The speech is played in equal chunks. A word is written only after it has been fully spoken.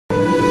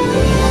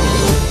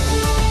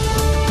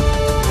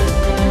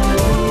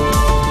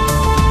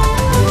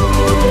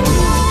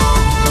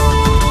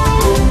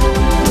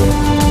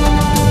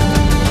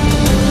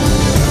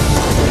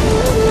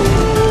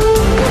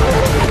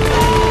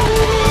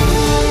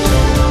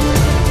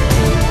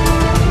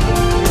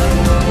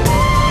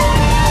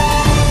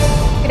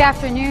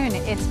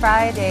It's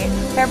Friday,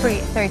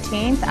 February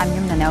 13th. I'm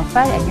Yumna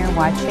Naufal and you're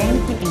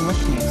watching the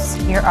English News.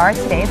 Here are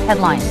today's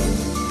headlines.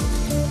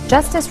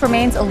 Justice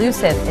remains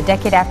elusive a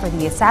decade after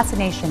the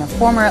assassination of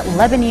former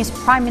Lebanese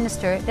Prime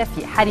Minister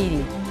Rafiq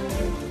Hariri.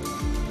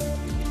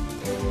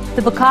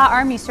 The Bekaa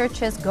army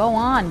searches go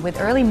on with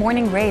early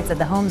morning raids at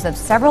the homes of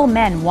several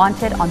men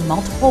wanted on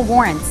multiple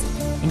warrants.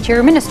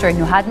 Interior Minister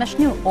Nuhad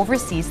Mashnou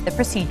oversees the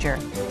procedure.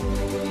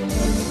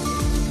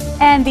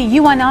 And the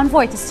UN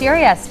envoy to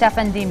Syria,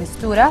 Staffan de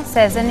Mistura,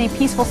 says any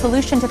peaceful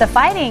solution to the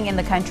fighting in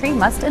the country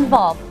must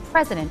involve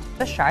President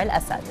Bashar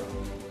al-Assad.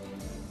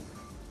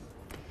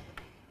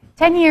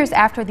 10 years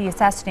after the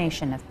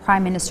assassination of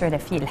Prime Minister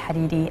Rafiq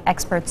al-Hariri,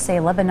 experts say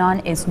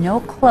Lebanon is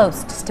no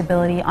close to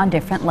stability on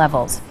different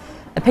levels.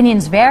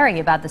 Opinions vary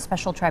about the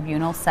special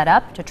tribunal set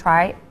up to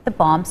try the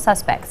bomb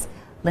suspects.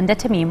 Linda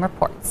Tamim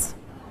reports.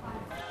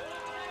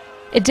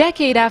 A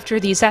decade after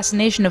the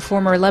assassination of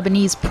former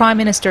Lebanese Prime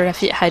Minister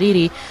Rafiq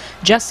Hariri,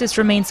 justice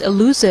remains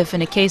elusive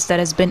in a case that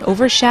has been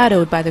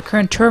overshadowed by the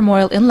current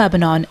turmoil in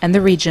Lebanon and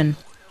the region.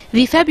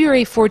 The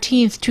February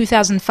 14,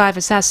 2005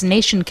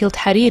 assassination killed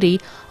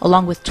Hariri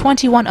along with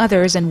 21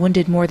 others and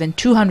wounded more than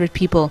 200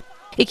 people.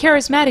 A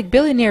charismatic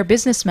billionaire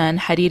businessman,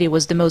 Hariri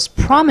was the most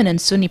prominent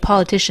Sunni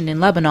politician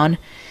in Lebanon.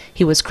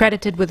 He was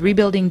credited with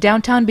rebuilding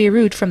downtown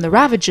Beirut from the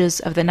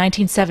ravages of the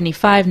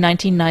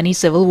 1975-1990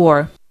 civil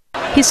war.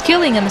 His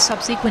killing and the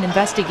subsequent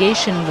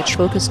investigation, which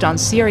focused on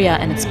Syria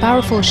and its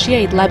powerful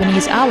Shiite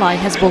Lebanese ally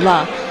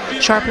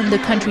Hezbollah, sharpened the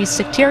country's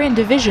sectarian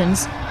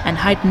divisions and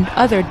heightened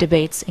other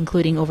debates,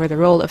 including over the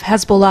role of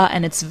Hezbollah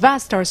and its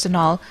vast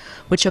arsenal,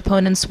 which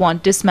opponents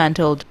want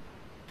dismantled.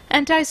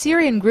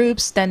 Anti-Syrian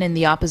groups, then in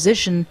the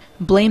opposition,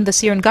 blamed the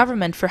Syrian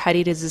government for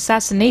Hariri's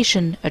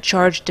assassination, a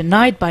charge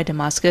denied by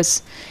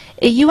Damascus.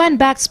 A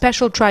UN-backed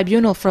special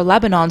tribunal for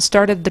Lebanon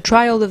started the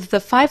trial of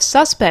the 5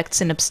 suspects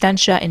in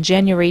absentia in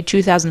January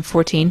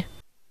 2014.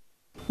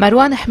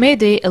 Marwan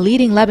Ahmedi, a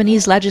leading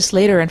Lebanese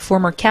legislator and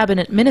former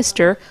cabinet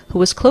minister who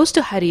was close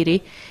to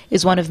Hariri,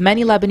 is one of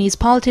many Lebanese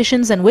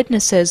politicians and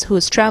witnesses who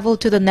has traveled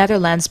to the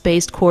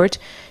Netherlands-based court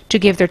to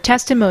give their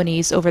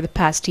testimonies over the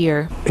past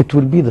year. It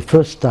will be the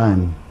first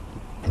time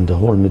in the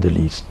whole Middle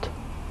East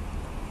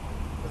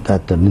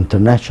that an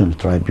international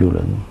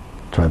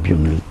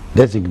tribunal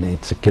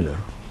designates a killer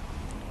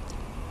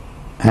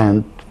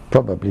and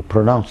probably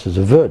pronounces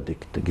a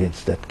verdict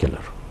against that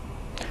killer.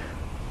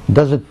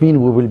 Doesn't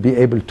mean we will be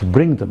able to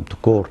bring them to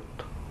court.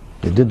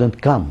 They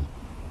didn't come.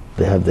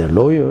 They have their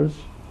lawyers,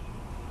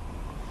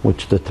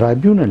 which the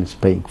tribunal is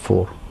paying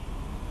for.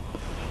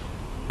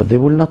 But they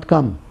will not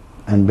come,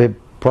 and we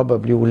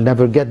probably will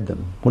never get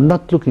them. We're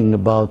not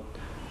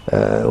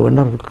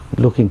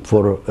looking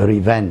for a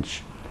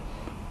revenge.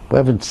 We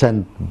haven't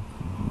sent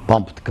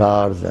bombed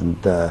cars and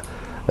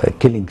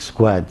killing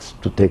squads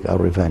to take our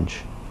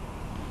revenge.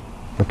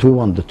 But we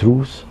want the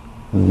truth,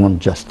 we want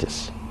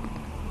justice.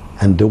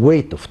 And the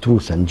weight of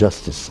truth and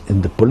justice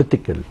in the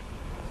political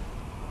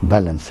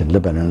balance in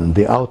Lebanon and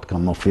the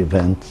outcome of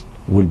events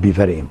will be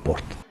very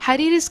important.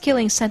 Hariri's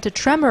killing sent a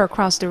tremor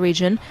across the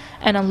region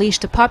and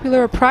unleashed a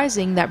popular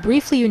uprising that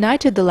briefly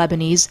united the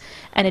Lebanese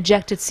and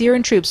ejected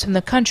Syrian troops from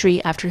the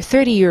country after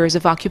 30 years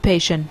of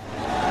occupation.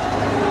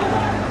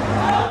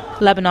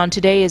 Lebanon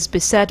today is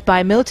beset by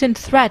a militant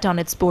threat on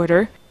its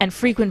border and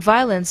frequent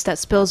violence that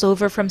spills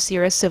over from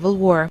Syria's civil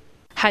war.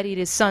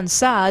 Hariri's son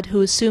Saad,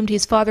 who assumed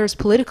his father's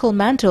political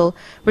mantle,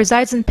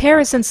 resides in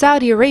Paris and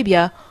Saudi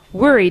Arabia,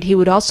 worried he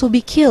would also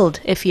be killed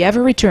if he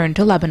ever returned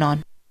to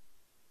Lebanon.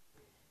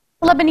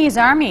 The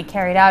Lebanese army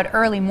carried out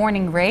early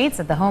morning raids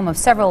at the home of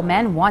several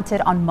men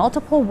wanted on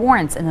multiple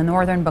warrants in the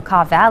northern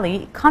Bekaa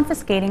Valley,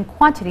 confiscating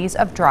quantities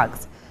of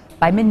drugs.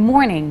 By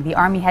mid-morning, the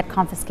army had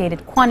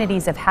confiscated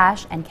quantities of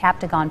hash and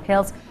Captagon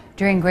pills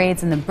during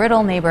raids in the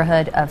Brittle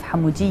neighborhood of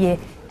Hamoudiyeh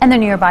and the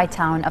nearby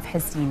town of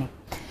Hesdini.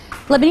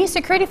 Lebanese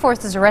security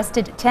forces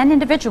arrested 10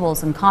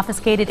 individuals and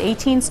confiscated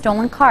 18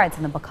 stolen cards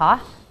in the Bekaa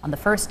on the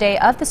first day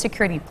of the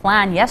security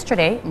plan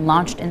yesterday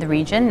launched in the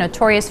region,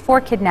 notorious for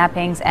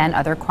kidnappings and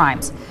other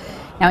crimes.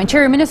 Now,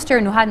 Interior Minister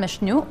Nuhad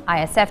Mashnou,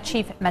 ISF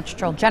Chief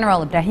Marshal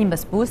General Ibrahim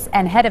Basbous,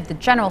 and Head of the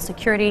General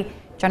Security,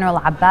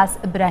 General Abbas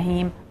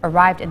Ibrahim,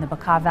 arrived in the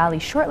Bekaa Valley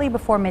shortly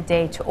before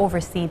midday to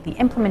oversee the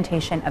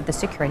implementation of the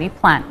security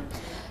plan.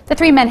 The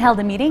 3 men held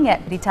a meeting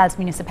at Brital's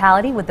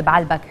municipality with the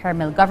Baalbek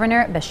Hermel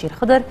Governor Bashir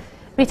Khudr,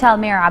 Brital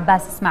Mayor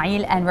Abbas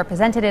Ismail, and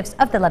representatives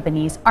of the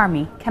Lebanese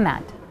Army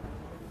Command.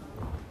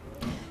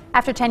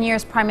 After 10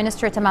 years, Prime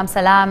Minister Tamam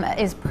Salam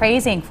is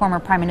praising former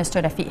Prime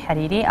Minister Rafiq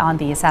Hariri on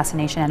the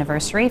assassination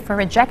anniversary for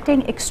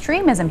rejecting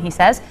extremism, he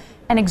says,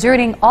 and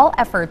exerting all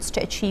efforts to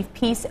achieve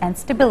peace and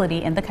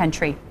stability in the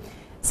country.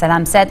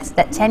 Salam said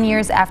that 10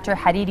 years after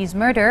Hariri's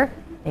murder,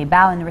 they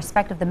bow in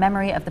respect of the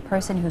memory of the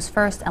person whose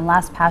first and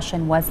last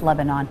passion was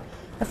Lebanon.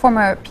 The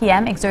former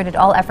PM exerted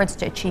all efforts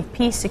to achieve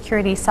peace,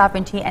 security,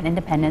 sovereignty, and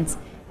independence,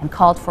 and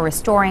called for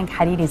restoring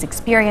Hariri's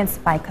experience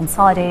by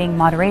consolidating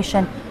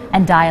moderation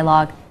and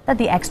dialogue that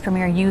the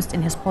ex-premier used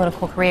in his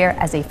political career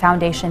as a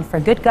foundation for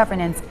good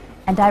governance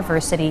and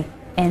diversity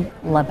in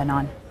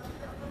Lebanon.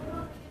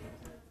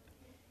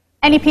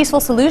 Any peaceful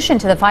solution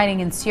to the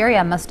fighting in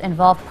Syria must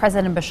involve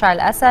President Bashar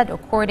al-Assad,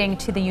 according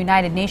to the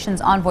United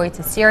Nations envoy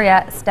to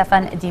Syria,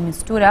 Staffan de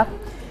Mistura.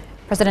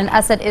 President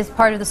Assad is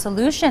part of the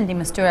solution, de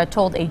Mistura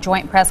told a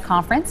joint press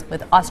conference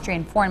with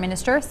Austrian Foreign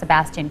Minister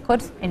Sebastian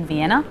Kurz in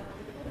Vienna.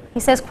 He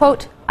says,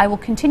 quote, "I will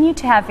continue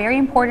to have very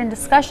important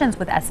discussions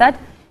with Assad,"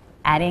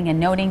 adding and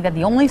noting that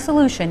the only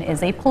solution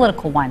is a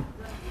political one.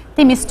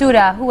 De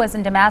Mistura, who was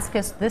in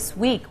Damascus this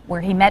week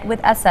where he met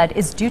with Assad,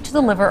 is due to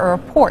deliver a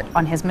report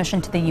on his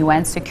mission to the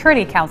UN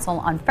Security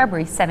Council on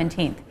February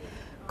 17th.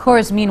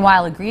 Kurz,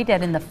 meanwhile, agreed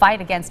that in the fight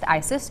against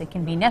ISIS, it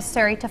can be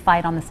necessary to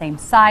fight on the same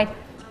side,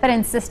 but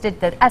insisted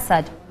that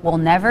Assad will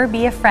never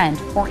be a friend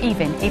or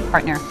even a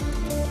partner.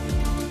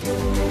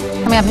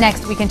 Coming up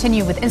next, we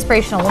continue with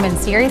Inspirational Women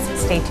series.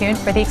 Stay tuned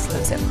for the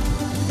exclusive.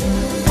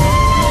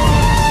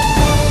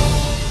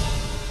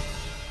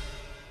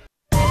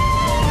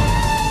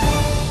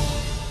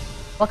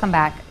 Welcome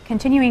back.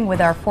 Continuing with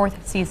our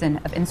fourth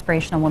season of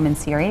Inspirational Women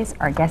series,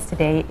 our guest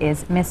today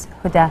is Ms.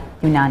 Huda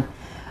Younan.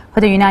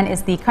 Huda Younan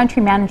is the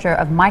country manager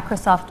of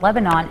Microsoft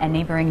Lebanon and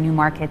neighboring new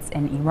markets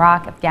in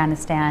Iraq,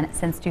 Afghanistan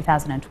since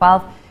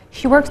 2012.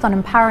 She works on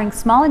empowering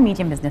small and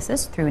medium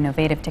businesses through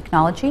innovative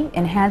technology,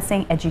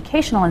 enhancing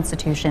educational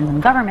institutions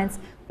and governments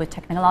with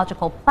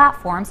technological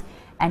platforms,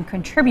 and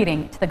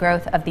contributing to the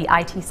growth of the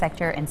IT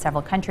sector in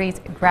several countries,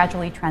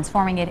 gradually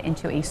transforming it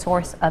into a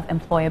source of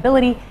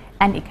employability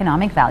and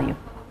economic value.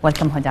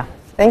 Welcome, Huda.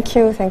 Thank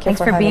you. Thanks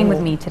for being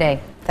with me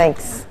today.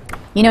 Thanks.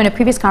 You know, in a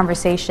previous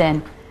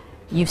conversation,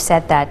 you've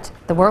said that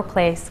the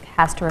workplace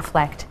has to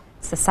reflect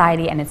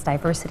society and its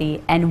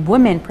diversity, and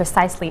women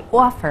precisely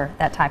offer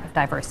that type of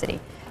diversity.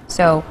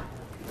 So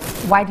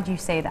why did you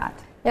say that?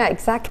 Yeah,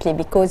 exactly.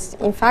 Because,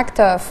 in fact,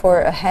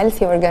 for a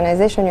healthy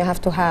organization, you have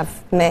to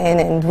have men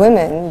and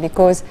women,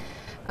 because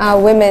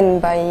women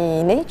by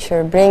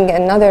nature bring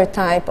another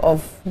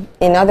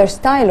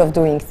style of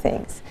doing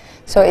things.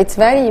 So it's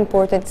very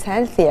important, it's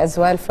healthy as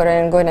well for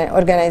an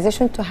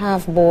organization to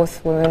have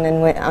both women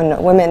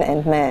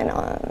and men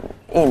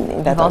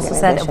in that organization. You've also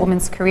said a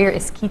woman's career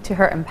is key to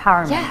her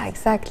empowerment. Yeah,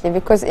 exactly,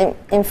 because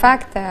in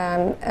fact,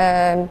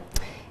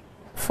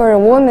 for a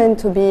woman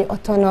to be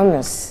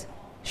autonomous,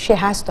 she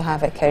has to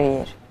have a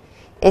career.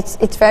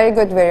 It's very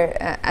good where,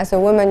 as a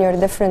woman, you're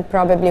different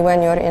probably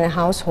when you're in a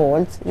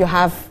household. You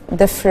have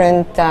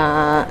different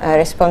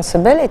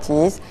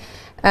responsibilities.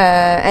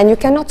 And you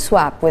cannot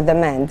swap with the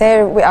man.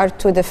 There we are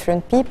two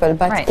different people,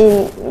 but right.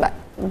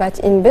 but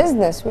in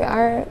business we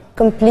are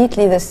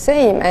completely the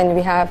same, and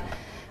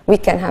we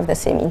can have the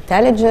same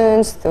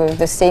intelligence,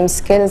 the same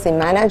skills in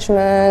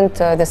management,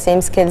 the same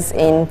skills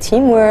in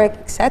teamwork,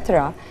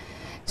 etc.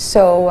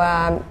 So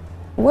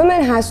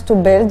women has to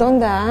build on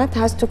that,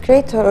 has to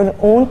create her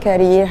own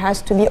career,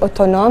 has to be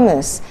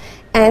autonomous,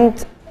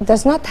 and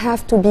does not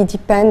have to be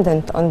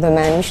dependent on the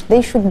man.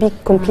 They should be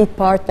complete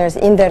partners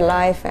in their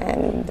life.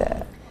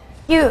 And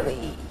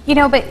you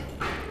know, but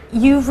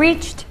you've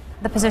reached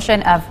the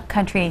position of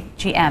country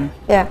GM.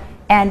 Yeah.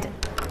 And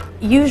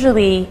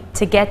usually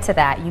to get to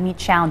that, you meet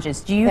challenges.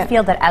 Do you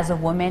feel that as a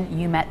woman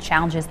you met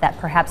challenges that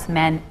perhaps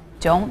men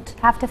don't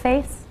have to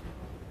face?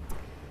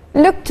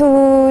 Look,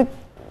 to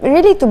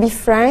be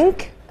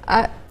frank,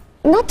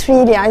 not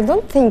really. I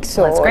don't think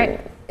so. Well, that's great.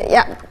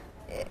 Yeah.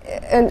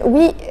 And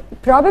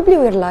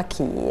we're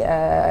lucky.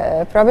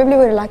 Probably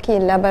we're lucky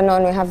in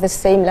Lebanon. We have the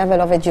same level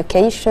of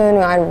education.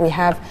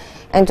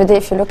 And today,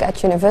 if you look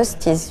at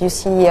universities, you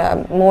see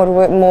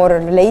more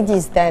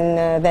ladies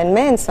than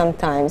men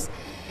sometimes.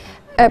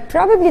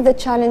 Probably the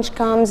challenge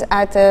comes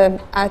at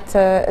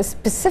a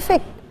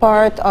specific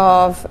part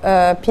of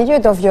a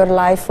period of your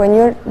life when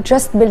you're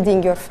just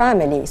building your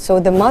family. So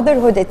the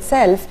motherhood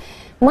itself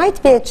might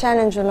be a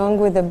challenge along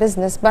with the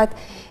business, but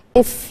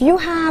if you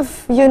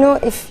have,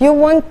 if you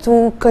want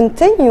to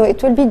continue,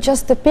 it will be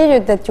just a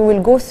period that you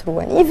will go through.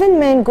 And even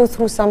men go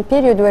through some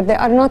period where they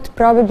are not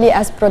probably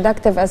as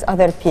productive as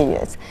other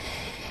periods.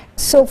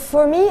 So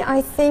for me,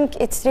 I think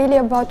it's really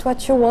about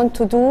what you want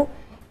to do.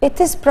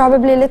 It is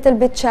probably a little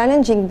bit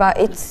challenging, but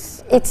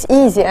it's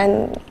easy,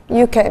 and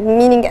you can,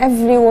 meaning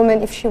every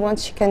woman, if she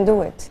wants, she can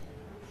do it.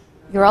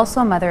 You're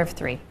also a mother of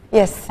 3.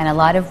 Yes. And a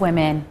lot of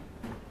women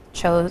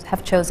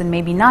have chosen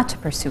maybe not to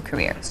pursue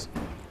careers.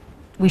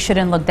 We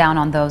shouldn't look down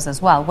on those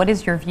as well. What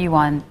is your view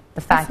on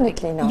the fact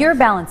that you're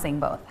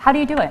balancing both? How do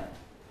you do it?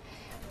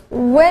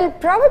 Well,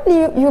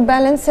 probably you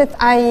balance it.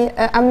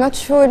 I'm not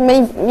sure.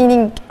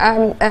 Meaning,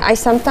 I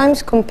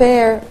sometimes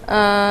compare,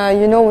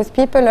 with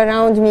people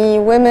around me,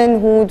 women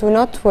who do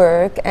not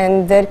work,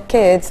 and their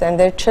kids and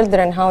their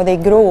children, how they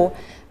grow,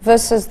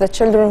 versus the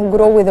children who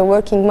grow with a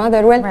working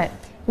mother. Well,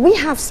 we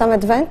have some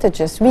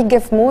advantages. We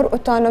give more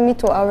autonomy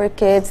to our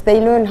kids. They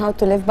learn how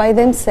to live by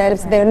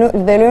themselves. They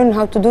learn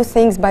how to do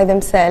things by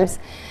themselves.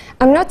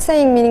 I'm not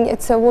saying meaning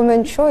it's a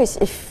woman's choice.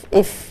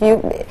 If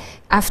you,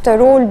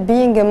 after all,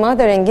 being a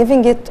mother and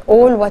giving it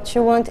all what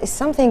you want is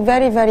something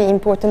very, very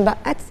important.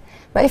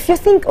 But if you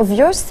think of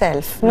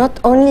yourself, not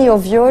only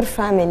of your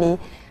family,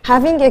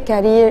 having a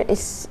career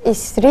is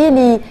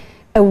really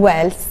a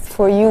wealth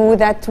for you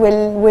that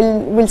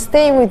will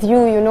stay with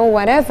you, you know,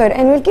 whatever,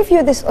 and will give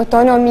you this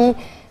autonomy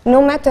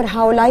no matter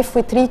how life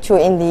will treat you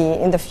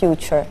in the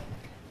future.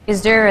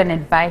 Is there an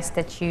advice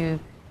that you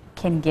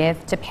can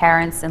give to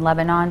parents in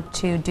Lebanon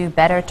to do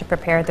better to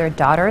prepare their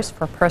daughters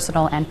for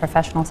personal and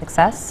professional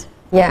success?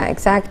 Yeah,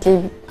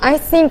 exactly. I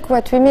think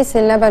what we miss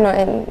in Lebanon,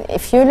 and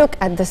if you look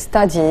at the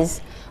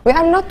studies, we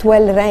are not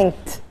well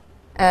ranked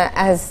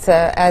as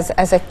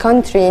a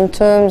country in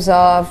terms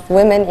of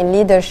women in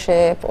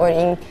leadership or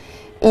in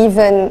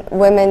even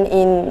women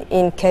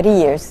in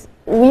careers.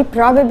 We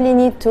probably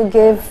need to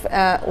give,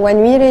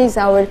 when we raise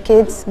our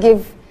kids,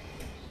 give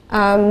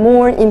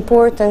more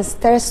importance,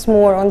 stress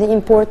more on the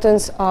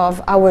importance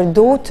of our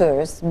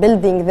daughters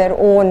building their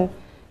own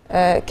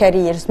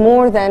careers,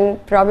 more than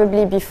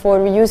probably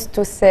before. We used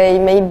to say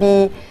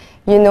maybe,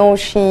 you know,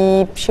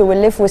 she will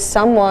live with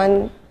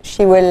someone,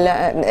 she will,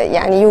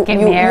 you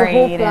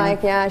hope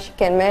like, yeah, she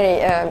can marry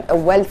a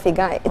wealthy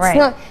guy. It's right.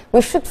 not,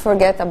 we should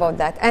forget about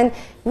that. And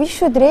we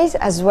should raise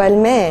as well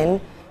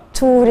men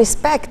to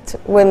respect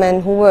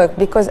women who work,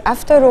 because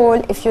after all,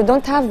 if you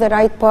don't have the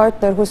right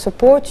partner who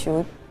supports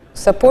you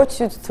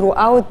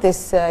throughout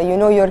this, you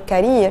know, your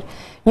career,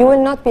 you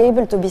will not be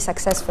able to be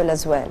successful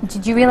as well.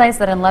 Did you realize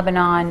that in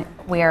Lebanon,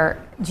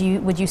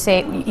 would you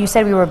say, you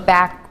said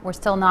we're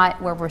still not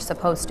where we're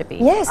supposed to be?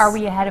 Yes. Are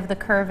we ahead of the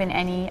curve in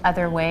any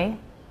other way?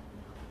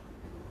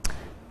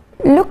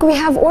 Look, we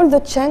have all the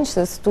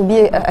chances to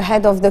be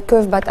ahead of the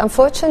curve, but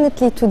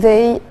unfortunately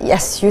today,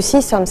 yes, you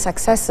see some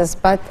successes,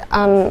 but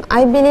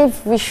I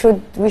believe we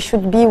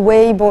should be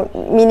way more,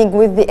 meaning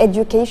with the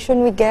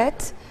education we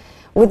get,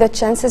 with the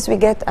chances we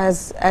get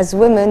as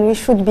women, we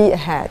should be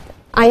ahead.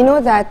 I know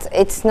that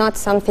it's not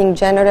something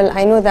general.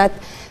 I know that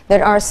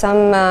there are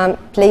some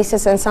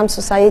places and some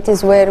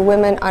societies where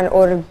women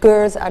or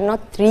girls are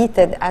not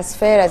treated as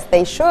fair as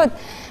they should,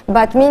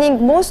 but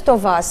meaning most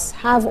of us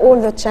have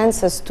all the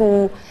chances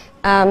to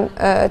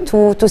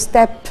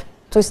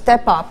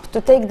step up,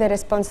 to take the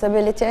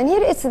responsibility. And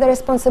here it's the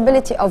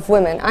responsibility of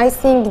women. I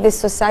think the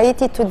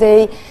society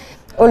today,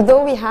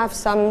 although we have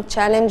some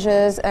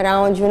challenges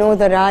around, you know,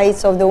 the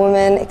rights of the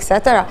women,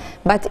 etc.,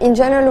 but in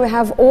general we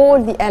have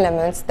all the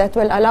elements that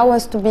will allow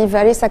us to be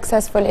very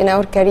successful in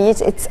our careers.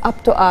 It's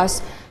up to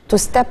us to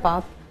step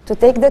up, to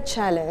take the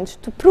challenge,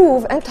 to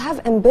prove, and to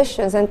have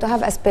ambitions and to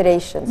have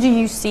aspirations.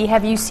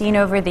 Have you seen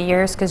over the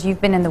years, because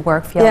you've been in the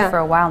work field Yeah. for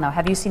a while now,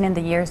 have you seen in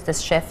the years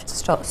this shift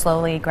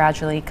slowly,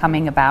 gradually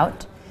coming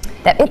about?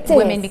 That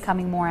women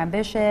becoming more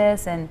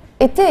ambitious and...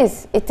 It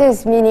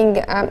is,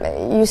 meaning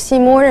you see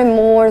more and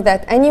more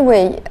that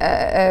anyway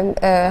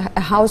a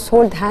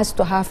household has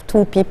to have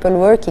two people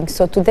working.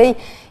 So today,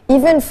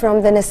 even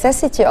from the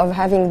necessity of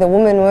having the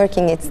woman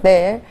working, it's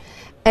there.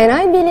 And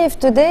I believe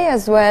today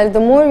as well, the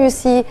more you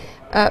see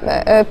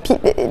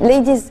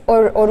ladies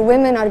or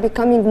women are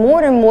becoming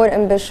more and more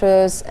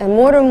ambitious and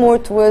more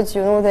towards,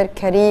 you know, their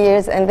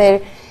careers, and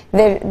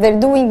they're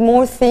doing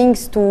more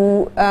things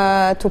to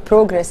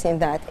progress in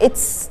that.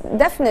 It's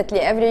definitely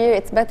every year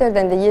it's better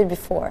than the year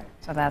before.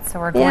 So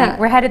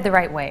we're headed the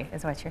right way,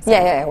 is what you're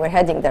saying. Yeah, we're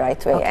heading the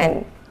right way. Okay.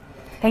 And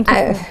thank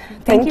you.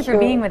 Thank you for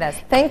being with us.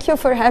 Thank you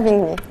for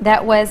having me.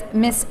 That was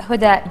Ms.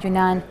 Huda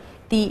Yunan,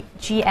 the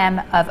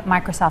GM of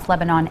Microsoft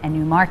Lebanon and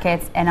New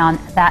Markets. And on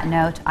that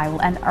note, I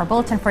will end our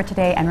bulletin for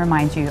today and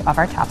remind you of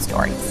our top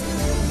stories.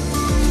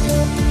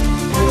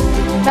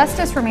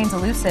 Justice remains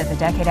elusive a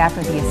decade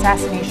after the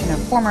assassination of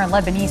former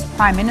Lebanese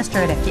Prime Minister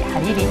Rafiq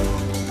Hariri.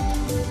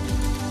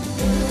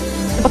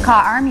 The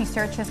Baqa Army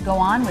searches go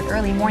on with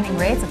early morning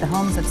raids at the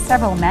homes of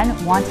several men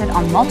wanted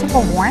on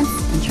multiple warrants.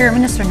 Interior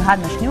Minister Nuhad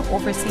Mashnou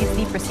oversees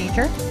the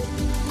procedure.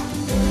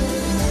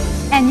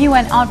 And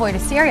UN envoy to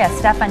Syria,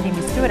 Staffan de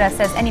Mistura,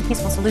 says any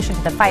peaceful solution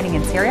to the fighting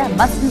in Syria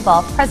must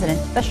involve President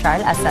Bashar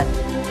al-Assad.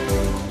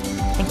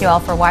 Thank you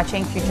all for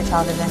watching Future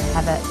Television.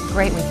 Have a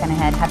great weekend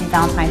ahead. Happy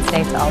Valentine's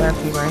Day to all our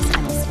viewers,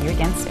 and we'll see you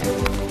again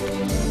soon.